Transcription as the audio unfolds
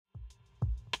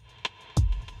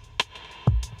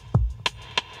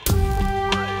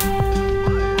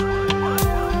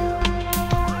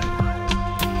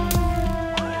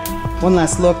One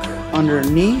last look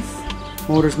underneath.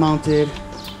 Motors mounted,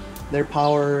 they're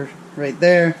powered right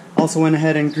there. Also went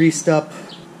ahead and greased up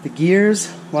the gears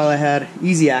while I had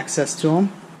easy access to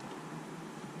them.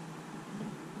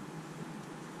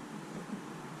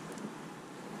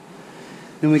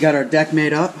 Then we got our deck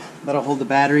made up. That'll hold the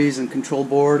batteries and control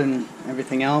board and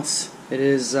everything else. It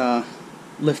is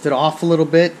lifted off a little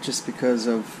bit just because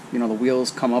of, you know, the wheels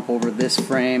come up over this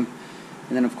frame.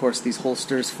 And then of course these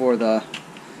holsters for the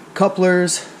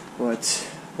couplers, but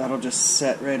that'll just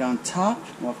set right on top.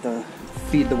 We'll have to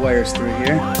feed the wires through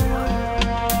here.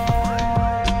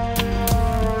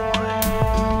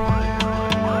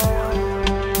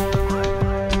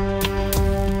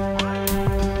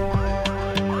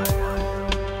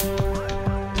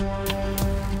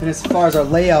 And as far as our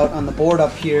layout on the board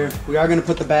up here, we are going to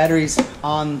put the batteries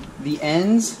on the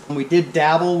ends. And we did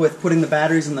dabble with putting the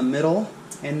batteries in the middle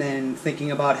and then thinking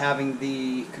about having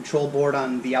the control board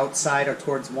on the outside or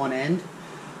towards one end.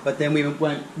 But then we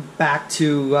went back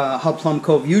to how Plum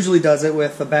Cove usually does it,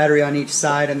 with a battery on each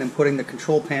side and then putting the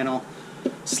control panel,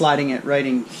 sliding it right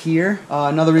in here.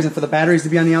 Another reason for the batteries to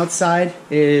be on the outside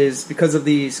is because of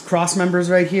these cross members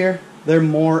right here. They're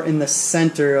more in the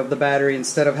center of the battery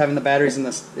instead of having the batteries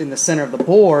in the center of the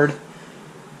board.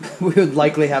 We would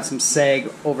likely have some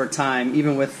sag over time,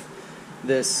 even with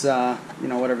this, you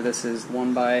know, whatever this is,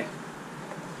 1 by.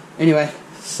 Anyway,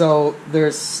 so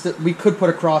we could put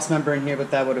a cross member in here,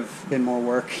 but that would have been more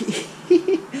work.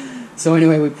 So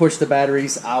anyway, we pushed the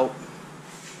batteries out,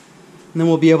 and then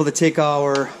we'll be able to take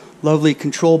our lovely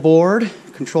control board,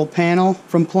 control panel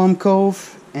from Plum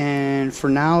Cove. And for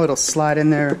now, it'll slide in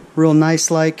there real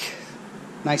nice and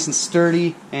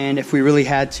sturdy. And if we really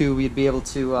had to, we'd be able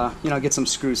to, you know, get some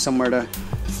screws somewhere to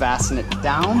fasten it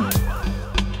down.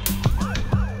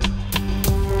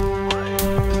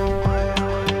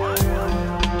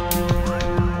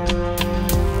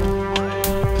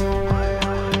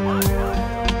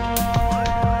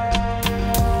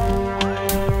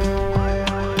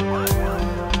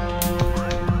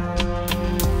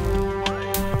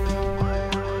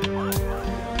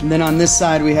 And then on this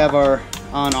side we have our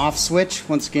on-off switch.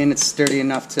 Once again, it's sturdy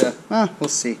enough to, we'll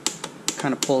see.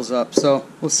 Kind of pulls up, so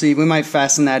we'll see. We might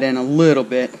fasten that in a little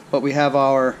bit, but we have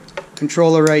our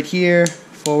controller right here,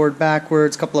 forward,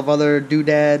 backwards, a couple of other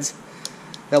doodads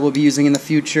that we'll be using in the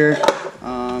future,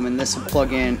 and this will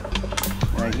plug in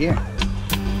right here.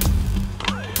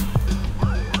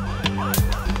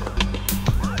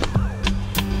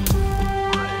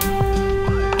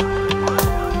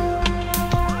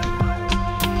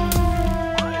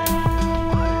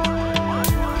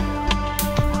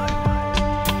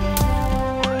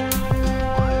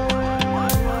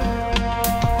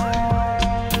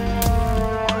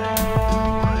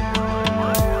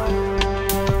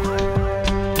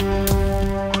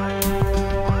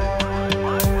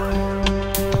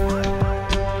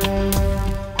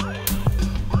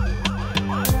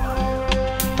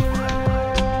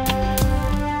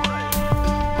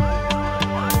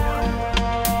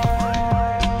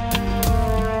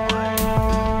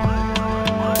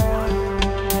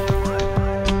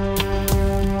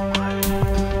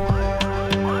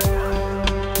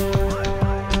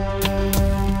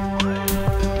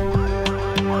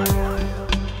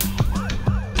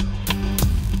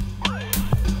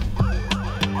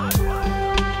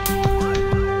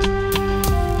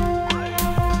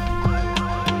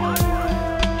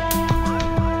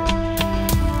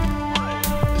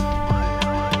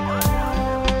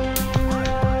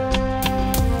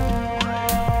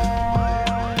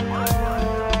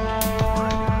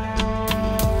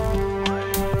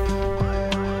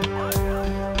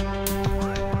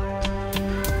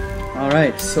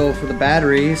 Alright, so for the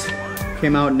batteries,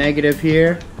 came out negative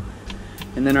here,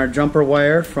 and then our jumper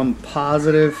wire from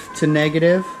positive to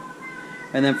negative,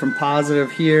 and then from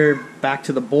positive here back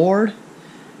to the board,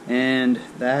 and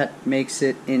that makes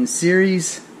it in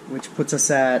series, which puts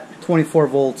us at 24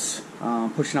 volts,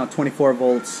 pushing out 24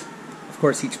 volts. Of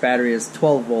course, each battery is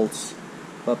 12 volts,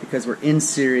 but because we're in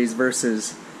series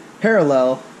versus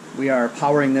parallel, we are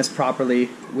powering this properly,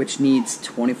 which needs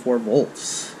 24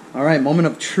 volts. Alright, moment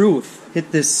of truth.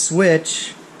 Hit this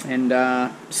switch and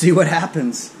see what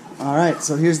happens. Alright,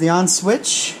 so here's the on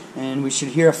switch, and we should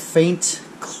hear a faint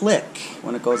click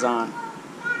when it goes on.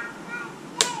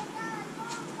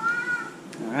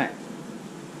 Alright.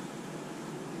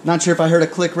 Not sure if I heard a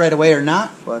click right away or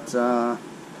not, but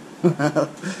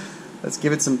let's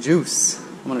give it some juice.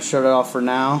 I'm going to shut it off for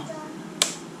now.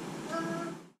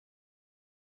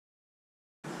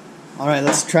 Alright,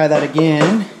 let's try that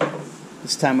again.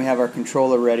 This time we have our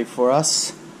controller ready for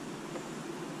us.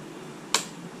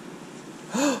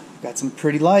 got some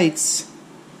pretty lights.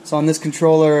 So on this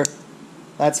controller,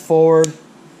 that's forward.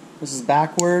 This is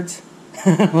backwards.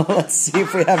 Let's see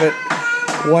if we have it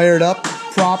wired up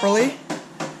properly.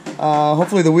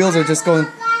 Hopefully the wheels are just going.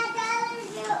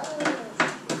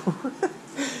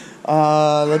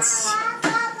 Let's.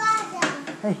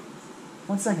 Hey,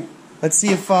 1 second. Let's see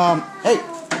if hey.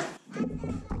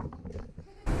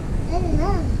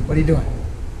 What are you doing?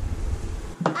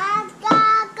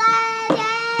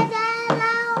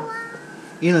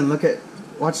 Elin,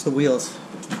 watch the wheels.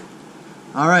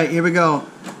 Alright, here we go.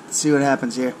 Let's see what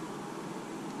happens here.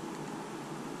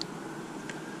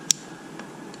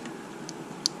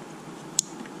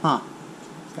 Huh.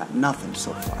 Got nothing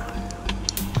so far.